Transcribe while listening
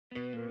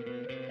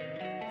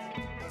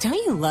Don't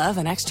you love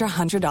an extra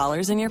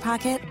 $100 in your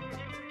pocket?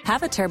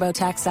 Have a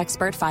TurboTax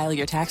expert file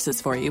your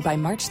taxes for you by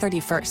March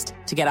 31st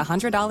to get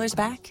 $100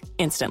 back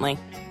instantly.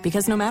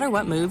 Because no matter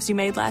what moves you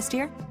made last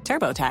year,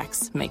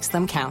 TurboTax makes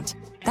them count.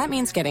 That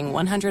means getting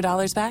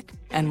 $100 back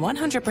and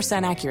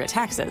 100% accurate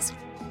taxes,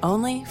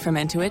 only from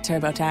Intuit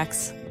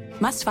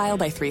TurboTax. Must file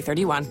by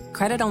 3/31.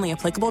 Credit only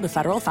applicable to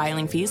federal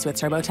filing fees with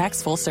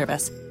TurboTax full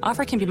service.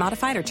 Offer can be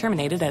modified or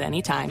terminated at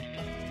any time.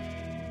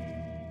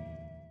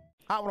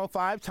 Hot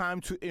 105, time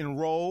to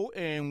enroll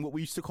in what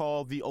we used to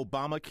call the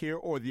Obamacare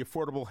or the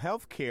Affordable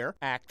Health Care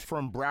Act.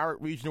 From Broward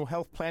Regional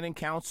Health Planning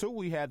Council,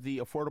 we have the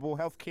Affordable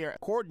Health Care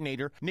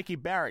Coordinator, Nikki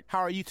Barrett. How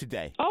are you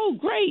today? Oh,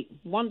 great.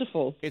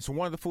 Wonderful. It's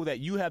wonderful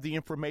that you have the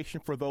information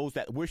for those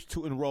that wish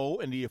to enroll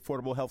in the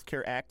Affordable Health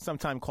Care Act,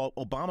 sometime called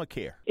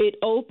Obamacare. It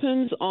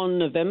opens on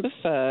November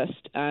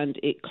 1st and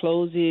it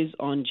closes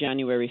on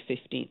January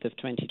 15th of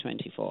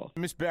 2024.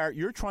 Ms. Barrett,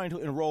 you're trying to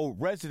enroll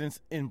residents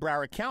in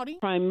Broward County?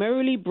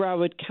 Primarily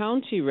Broward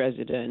County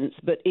residents,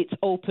 but it's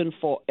open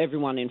for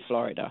everyone in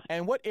Florida.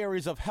 And what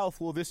areas of health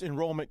will this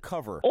enrollment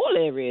cover? All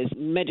areas.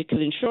 Medical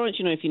insurance,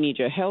 if you need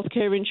your health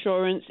care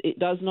insurance, it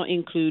does not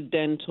include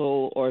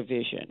dental or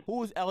vision.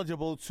 Who is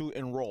eligible to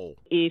enroll?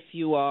 If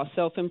you are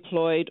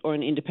self-employed or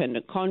an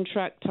independent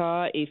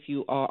contractor, if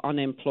you are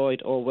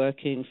unemployed or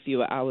working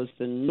fewer hours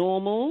than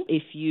normal,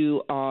 if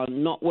you are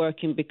not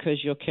working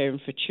because you're caring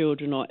for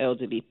children or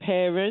elderly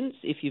parents,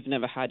 if you've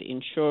never had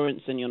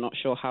insurance and you're not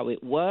sure how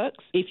it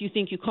works, if you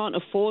think you can't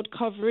afford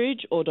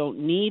coverage or don't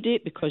need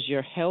it because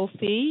you're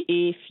healthy,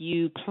 if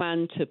you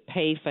plan to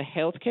pay for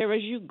health care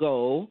as you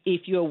go,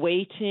 if you're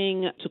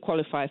waiting to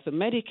qualify for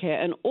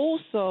Medicare, and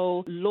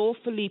also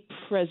lawfully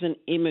present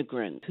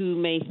immigrants who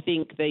may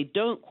think they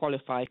don't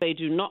qualify. They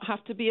do not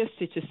have to be a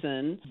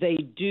citizen. They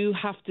do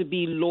have to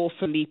be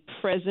lawfully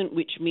present,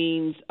 which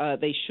means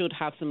they should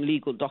have some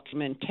legal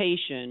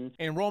documentation.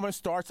 Enrollment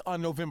starts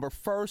on November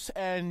 1st,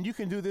 and you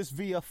can do this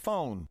via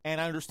phone. And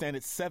I understand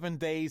it's 7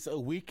 days a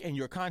week. And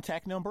your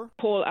contact number?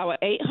 Call our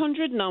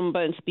 800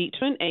 number and speak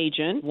to an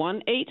agent,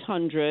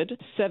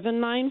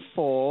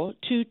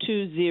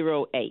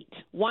 1-800-794-2208.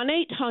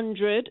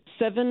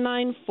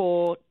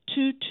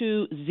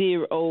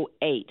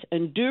 1-800-794-2208.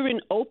 And during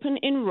open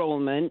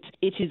enrollment,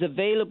 it is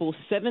available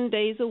 7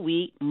 days a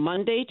week,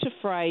 Monday to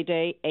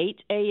Friday,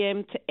 8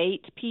 a.m. to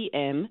 8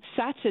 p.m.,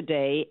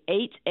 Saturday,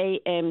 8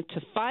 a.m. to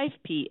 5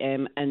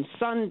 p.m., and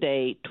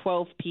Sunday,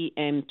 12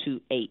 p.m.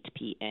 to 8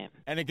 p.m.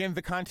 And again,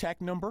 the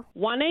contact number?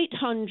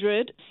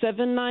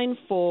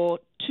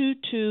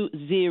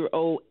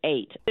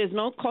 1-800-794-2208. There's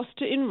no cost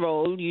to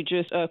enroll. You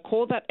just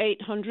call that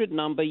 800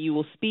 number. You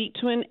will speak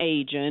to an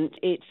agent.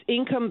 It's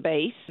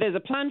income-based. There's a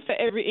plan for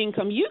every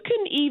income. You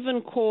can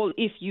even call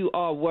if you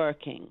are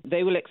working.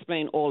 They will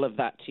explain all of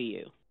that to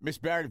you. Ms.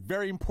 Barrett,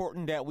 very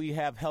important that we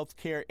have health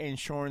care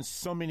insurance,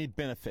 so many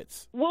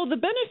benefits. Well, the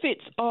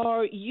benefits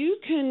are you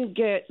can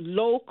get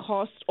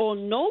low-cost or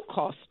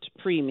no-cost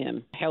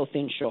premium health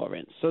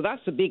insurance. So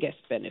that's the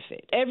biggest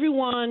benefit.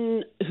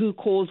 Everyone who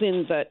calls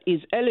in that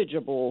is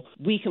eligible,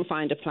 we can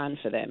find a plan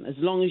for them as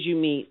long as you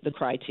meet the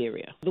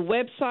criteria. The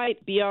website,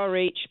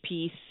 brhpc.org,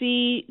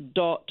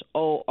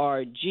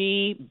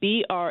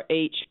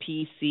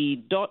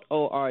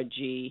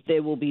 brhpc.org.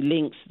 There will be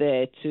links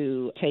there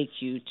to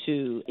take you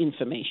to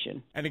information.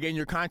 And again,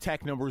 your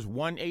contact number is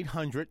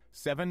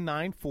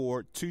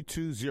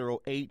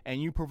 1-800-794-2208,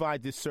 and you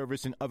provide this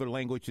service in other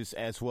languages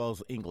as well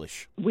as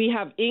English. We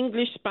have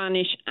English,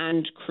 Spanish,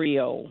 and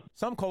Creole.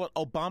 Some call it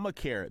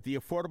Obamacare, the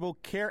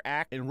Affordable Care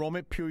Act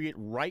enrollment period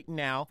right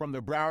now. From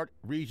the Broward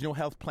Regional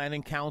Health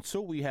Planning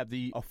Council, we have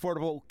the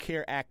Affordable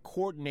Care Act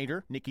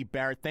Coordinator, Nikki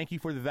Barrett. Thank you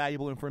for the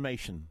valuable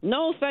information.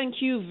 No,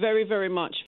 thank you very, very much